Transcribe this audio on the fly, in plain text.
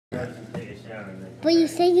But you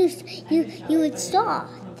said you would start.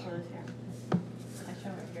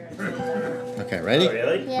 Okay, ready? Oh,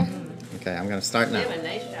 really? Yeah. Okay, I'm gonna start now. They have a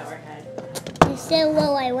nice shower head. You said,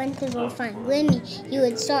 well, I went to go find Glimmy. You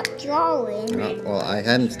would start drawing. Oh, well, I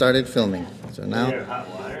hadn't started filming, so now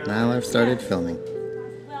I've started filming.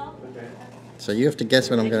 So you have to guess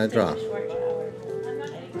what I'm gonna draw. Yeah,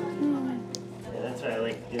 that's why I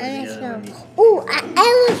like doing And the let's other go. one. Oh, an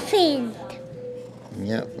elephant.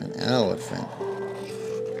 Yep, an elephant.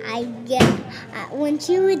 I get when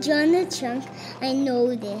she was drawing the trunk, I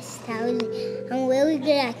noticed. I'm really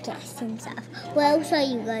good at guessing stuff. What else are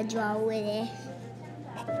you gonna draw with it?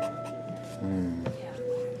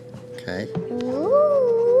 Okay. Ooh.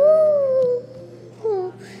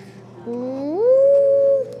 Ooh. Ooh.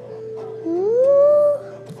 Ooh.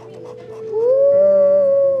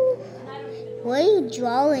 What are you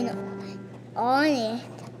drawing on it?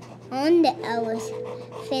 On the elephant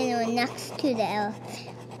or next to the elephant?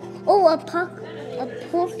 Oh, a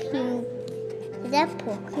porcupine. Is that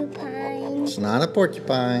porcupine? It's not a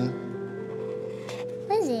porcupine.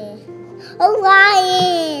 What is it? A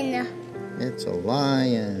lion. It's a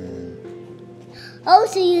lion. Oh,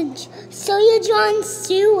 so you're drawing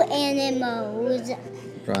two animals.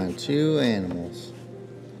 Drawing two animals.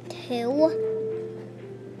 Two.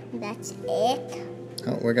 That's it.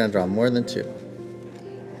 Oh, we're gonna draw more than two.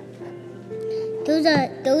 Those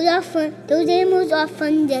animals are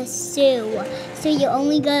from the zoo. So you're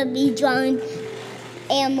only gonna be drawing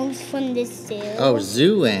animals from the zoo. Oh,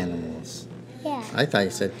 zoo animals. Yeah. I thought you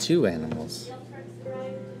said two animals.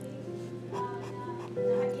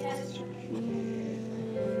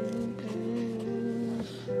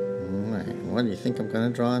 Alright, what do you think I'm gonna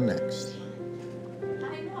draw next?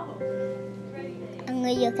 I'm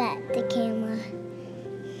gonna look at the camera.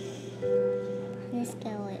 Let's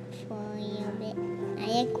go it for a little bit.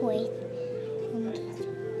 I quit.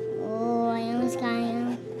 Oh, I almost got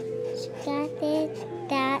him. Got it.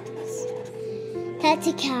 That's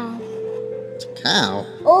a cow. It's a cow.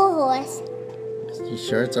 Or a horse. You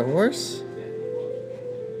sure it's a horse?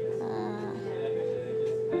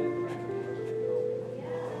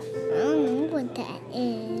 I don't know what that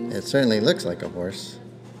is. It certainly looks like a horse.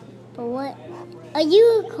 But what? A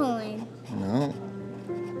unicorn. No.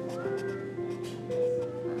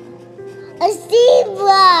 A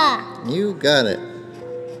zebra. You got it.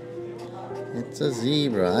 It's a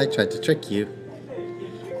zebra. I tried to trick you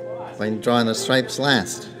by drawing the stripes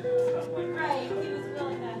last.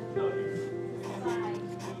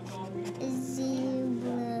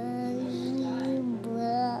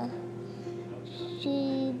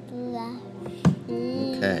 Zebra.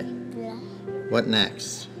 Okay. What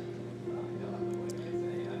next?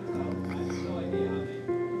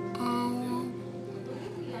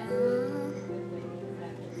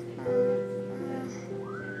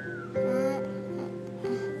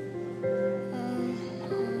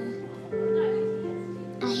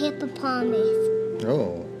 A hippopotamus.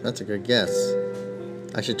 Oh, that's a good guess.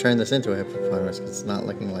 I should turn this into a hippopotamus because it's not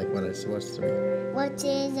looking like what it's supposed to be. What is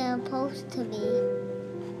it supposed to be?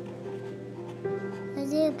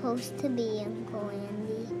 What's it supposed to be, Uncle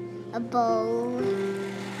Andy? A bowl.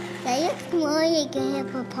 That looks more like a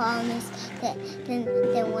hippopotamus than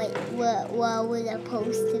what was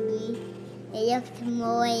supposed to be. It looks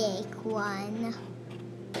more like one.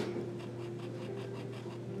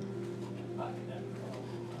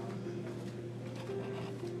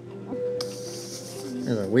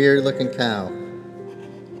 There's a weird looking cow.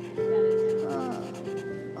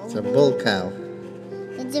 It's a bull cow.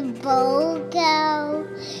 It's a bull cow.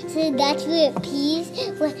 So that's where it pees.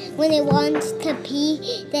 When it wants to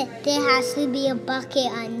pee, that there has to be a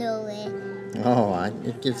bucket under it. Oh,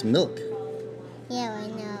 it gives milk Yeah, I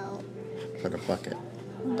know. for the bucket.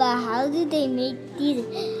 But how do they make these?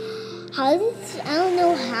 I don't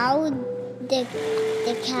know how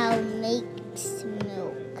the cow makes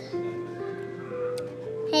milk.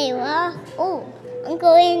 Hey, oh,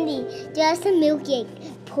 Uncle Andy, there's some milk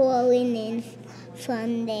pouring in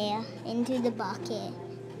from there into the bucket.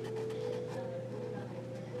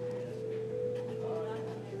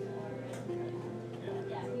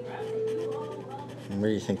 What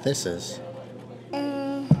do you think this is?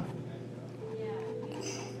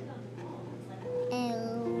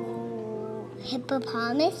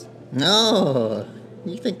 Hippopotamus? No,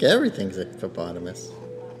 you think everything's a hippopotamus.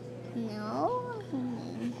 No.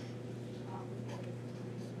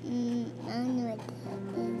 I don't know what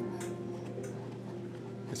that is.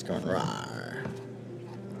 It's going rawr.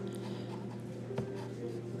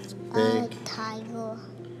 It's A big. tiger.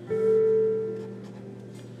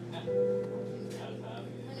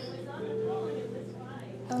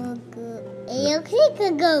 It looks like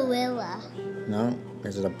a gorilla. No?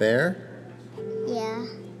 Is it a bear? Yeah.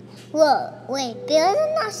 Whoa, wait, bears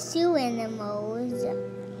are not zoo animals.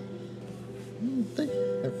 They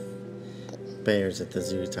have bears at the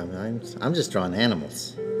zoo sometimes. I'm just drawing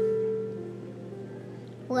animals.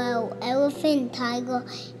 Well, elephant, tiger,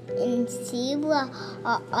 and zebra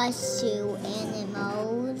are zoo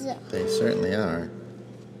animals. They certainly are.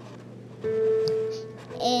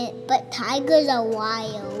 But tigers are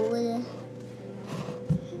wild.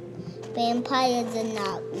 Vampires are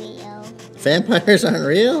not real. Vampires aren't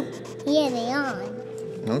real? Yeah, they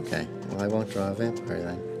aren't. Okay, well I won't draw a vampire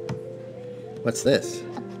then. What's this?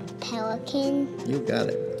 Pelican. You got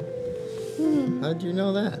it. How'd you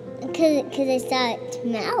know that? Because I saw its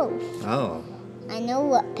mouth. Oh, I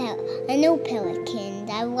know pelicans.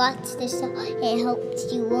 I watched the show. It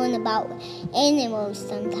helps you learn about animals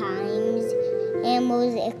sometimes.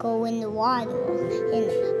 Animals that go in the water. And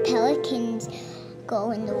pelicans go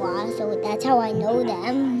in the water, so that's how I know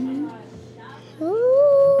them.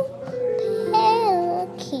 Ooh,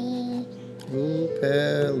 pelican. ooh,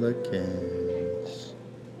 pelicans.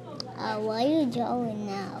 What are you drawing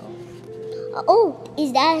now? Oh,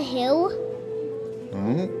 is that a hill?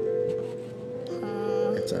 Oh,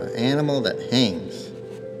 it's an animal that hangs.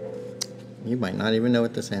 You might not even know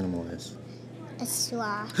what this animal is. A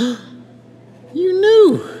sloth. You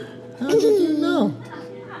knew! How did you know?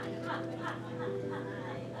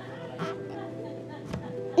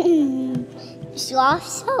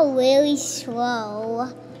 Sloths are really slow.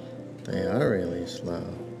 They are really slow.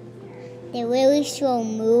 They're really slow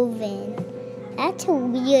moving. That's a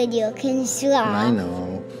weird looking sloth. I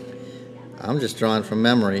know. I'm just drawing from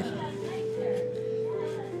memory.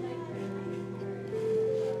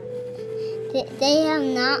 They have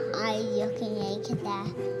not eyes looking like that.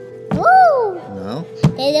 Woo! No?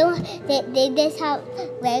 They don't. They just have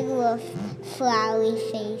regular flowery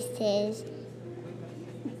faces.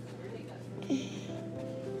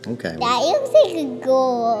 Okay. That looks like a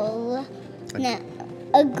girl. Now,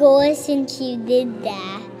 a girl since you did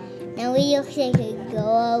that. Now it looks like a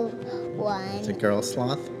girl one. It's a girl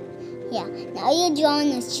sloth. Yeah. Now you're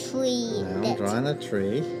drawing a tree. Now I'm drawing a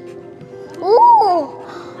tree. Ooh!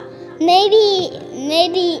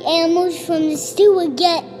 Maybe animals from the zoo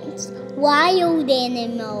against wild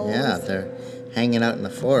animals. Yeah, they're hanging out in the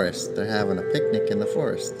forest. They're having a picnic in the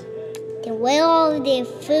forest. Then where all their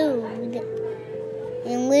food?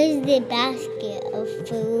 And where's the basket of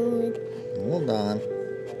food? Hold on.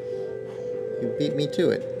 You beat me to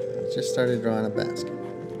it. I just started drawing a basket.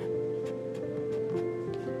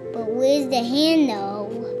 But where's the handle?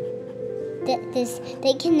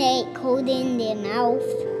 They can hold in their mouth.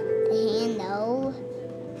 The handle.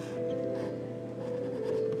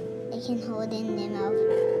 They can hold in their mouth.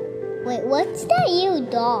 Wait, what's that you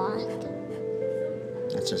dot?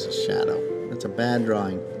 That's just a shadow. That's a bad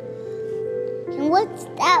drawing. And what's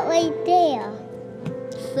that right there?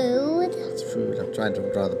 Food? It's food. I'm trying to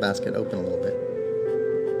draw the basket open a little bit.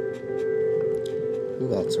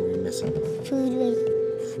 Who else are we missing?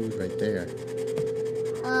 Food right there.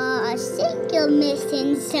 I think you're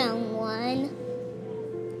missing someone.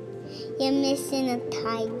 You're missing a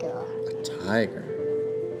tiger. A tiger.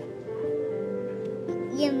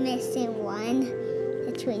 You're missing one.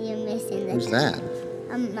 That's what you're missing. Who's that?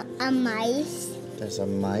 A mice. There's a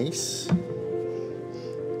mice. And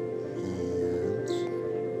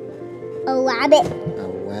A rabbit. a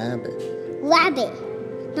rabbit. Rabbit.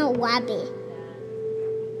 No, rabbit.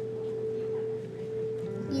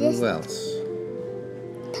 Who else?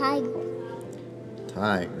 Tiger.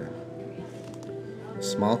 Tiger.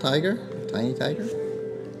 Small tiger? Tiny tiger?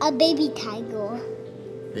 A baby tiger.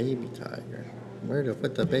 Baby tiger. Where to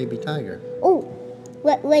put the baby tiger? Oh,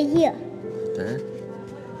 right here. Right there.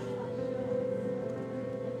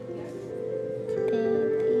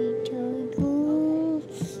 Baby tiger.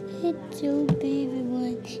 It's so baby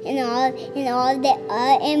one. And all the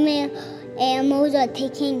other animals are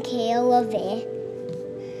taking care of it.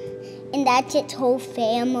 And that's its whole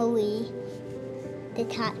family.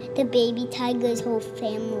 The baby tiger's whole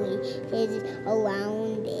family is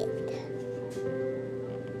around it.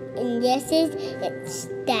 And this is its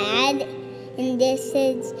dad, and this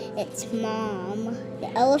is its mom. The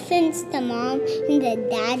elephant's the mom, and the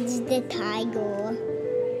dad's the tiger.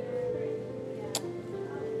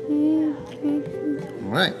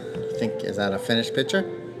 All right. Is that a finished picture?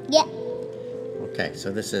 Yeah. Okay,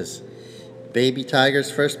 so this is Baby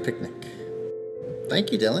Tiger's first picnic.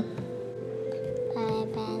 Thank you, Dylan.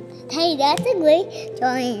 Hey, that's a great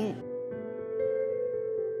drawing.